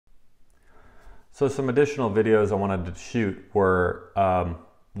So some additional videos I wanted to shoot were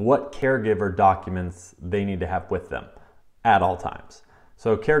what caregiver documents they need to have with them at all times.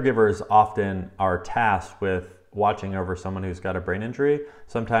 So caregivers often are tasked with watching over someone who's got a brain injury.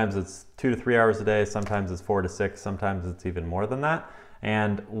 Sometimes it's 2 to 3 hours a day, sometimes it's 4 to 6, sometimes it's even more than that.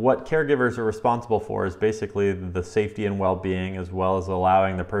 And what caregivers are responsible for is basically the safety and well-being, as well as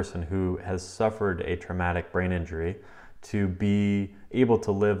allowing the person who has suffered a traumatic brain injury to be able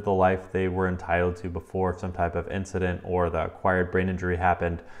to live the life they were entitled to before some type of incident or the acquired brain injury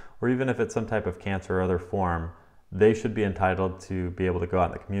happened, or even if it's some type of cancer or other form, they should be entitled to be able to go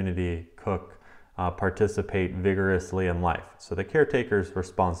out in the community, cook, participate vigorously in life. So the caretaker is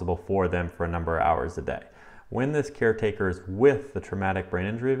responsible for them for a number of hours a day. When this caretaker is with the traumatic brain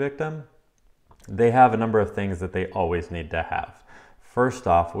injury victim, they have a number of things that they always need to have. First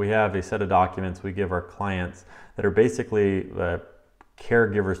off, we have a set of documents we give our clients that are basically the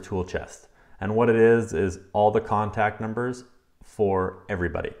caregiver's tool chest. And what it is all the contact numbers for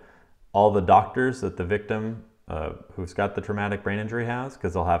everybody. All the doctors that the victim who's got the traumatic brain injury has,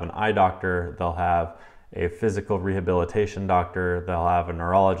 because they'll have an eye doctor, they'll have a physical rehabilitation doctor, they'll have a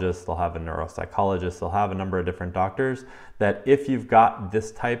neurologist, they'll have a neuropsychologist, they'll have a number of different doctors that if you've got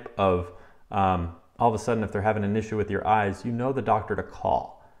this type of all of a sudden, if they're having an issue with your eyes, you know the doctor to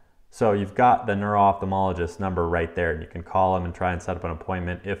call. So you've got the neuro-ophthalmologist number right there, and you can call them and try and set up an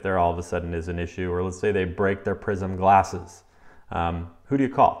appointment if there all of a sudden is an issue, or let's say they break their prism glasses. Who do you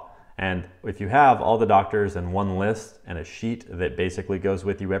call? And if you have all the doctors in one list and a sheet that basically goes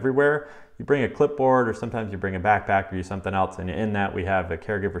with you everywhere, you bring a clipboard or sometimes you bring a backpack or you something else, and in that we have a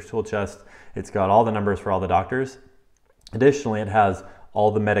caregiver's tool chest. It's got all the numbers for all the doctors. Additionally, it has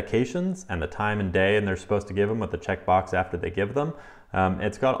all the medications and the time and day and they're supposed to give them with the checkbox after they give them.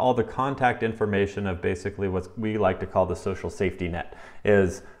 It's got all the contact information of basically what we like to call the social safety net,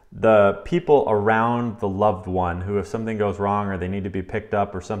 is the people around the loved one who, if something goes wrong or they need to be picked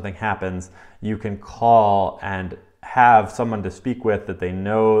up or something happens, you can call and have someone to speak with that they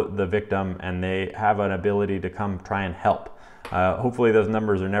know the victim and they have an ability to come try and help. Hopefully those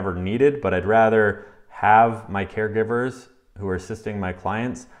numbers are never needed, but I'd rather have my caregivers who are assisting my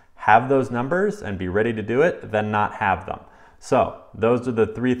clients have those numbers and be ready to do it than not have them. So those are the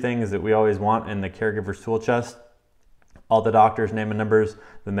 3 things that we always want in the caregiver's tool chest. All the doctors' name and numbers,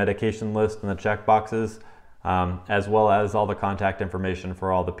 the medication list and the check boxes, as well as all the contact information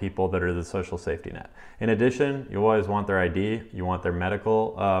for all the people that are the social safety net. In addition, you always want their ID, you want their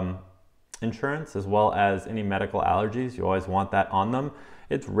medical insurance, as well as any medical allergies. You always want that on them.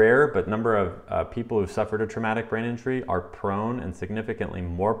 It's rare, but number of people who've suffered a traumatic brain injury are prone and significantly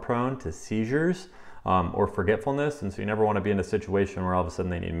more prone to seizures or forgetfulness. And so you never want to be in a situation where all of a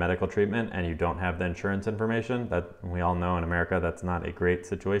sudden they need medical treatment and you don't have the insurance information. That we all know in America, that's not a great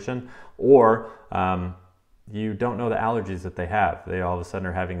situation. Or you don't know the allergies that they have. They all of a sudden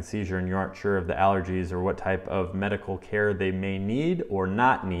are having a seizure and you aren't sure of the allergies or what type of medical care they may need or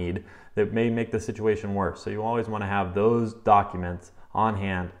not need that may make the situation worse. So you always want to have those documents on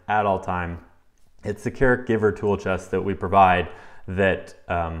hand at all time. It's the caregiver tool chest that we provide that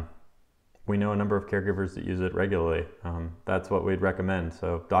we know a number of caregivers that use it regularly. That's what we'd recommend.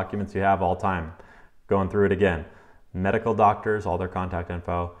 So documents you have all time. Going through it again. Medical doctors, all their contact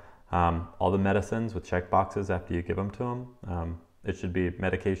info, all the medicines with check boxes after you give them to them. It should be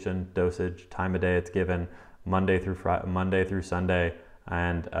medication, dosage, time of day it's given, Monday through Sunday,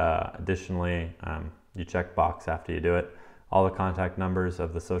 and additionally, you check box after you do it. All the contact numbers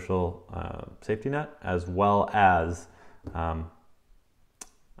of the social safety net, as well as,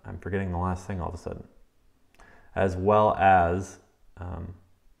 I'm forgetting the last thing all of a sudden, as well as,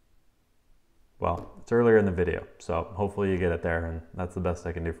 well, it's earlier in the video, so hopefully you get it there, and that's the best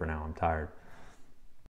I can do for now. I'm tired.